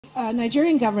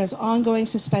Nigerian government's ongoing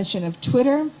suspension of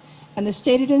Twitter and the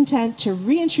stated intent to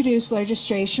reintroduce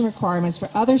registration requirements for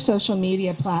other social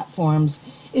media platforms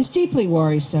is deeply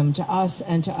worrisome to us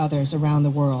and to others around the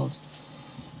world.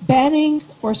 Banning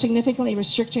or significantly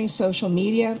restricting social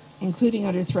media, including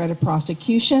under threat of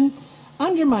prosecution,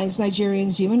 undermines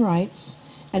Nigerians' human rights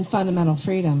and fundamental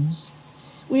freedoms.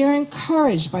 We are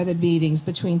encouraged by the meetings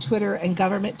between Twitter and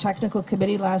Government Technical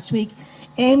Committee last week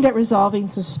aimed at resolving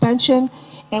suspension,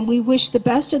 and we wish the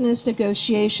best in this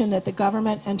negotiation, that the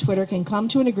government and Twitter can come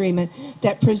to an agreement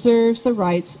that preserves the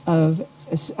rights of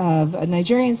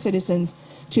Nigerian citizens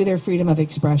to their freedom of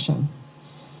expression.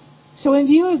 So in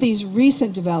view of these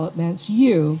recent developments,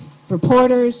 you,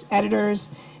 reporters, editors,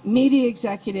 media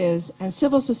executives, and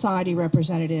civil society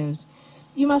representatives,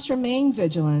 you must remain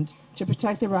vigilant to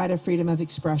protect the right of freedom of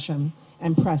expression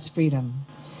and press freedom.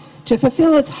 To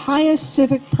fulfill its highest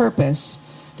civic purpose,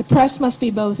 the press must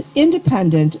be both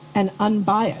independent and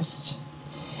unbiased.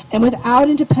 And without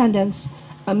independence,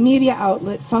 a media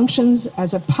outlet functions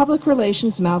as a public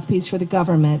relations mouthpiece for the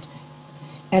government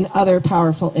and other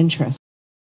powerful interests.